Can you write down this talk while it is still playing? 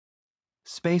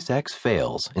SpaceX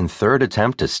fails in third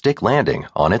attempt to stick landing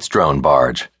on its drone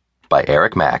barge by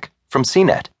Mack from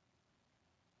CNET.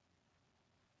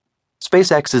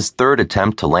 SpaceX's third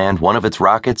attempt to land one of its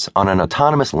rockets on an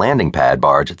autonomous landing pad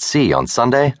barge at sea on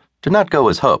Sunday did not go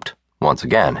as hoped, once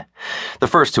again. The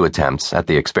first two attempts at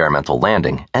the experimental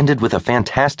landing ended with a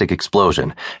fantastic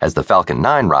explosion as the Falcon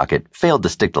 9 rocket failed to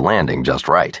stick the landing just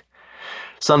right.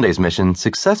 Sunday's mission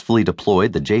successfully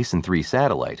deployed the Jason 3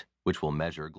 satellite, which will measure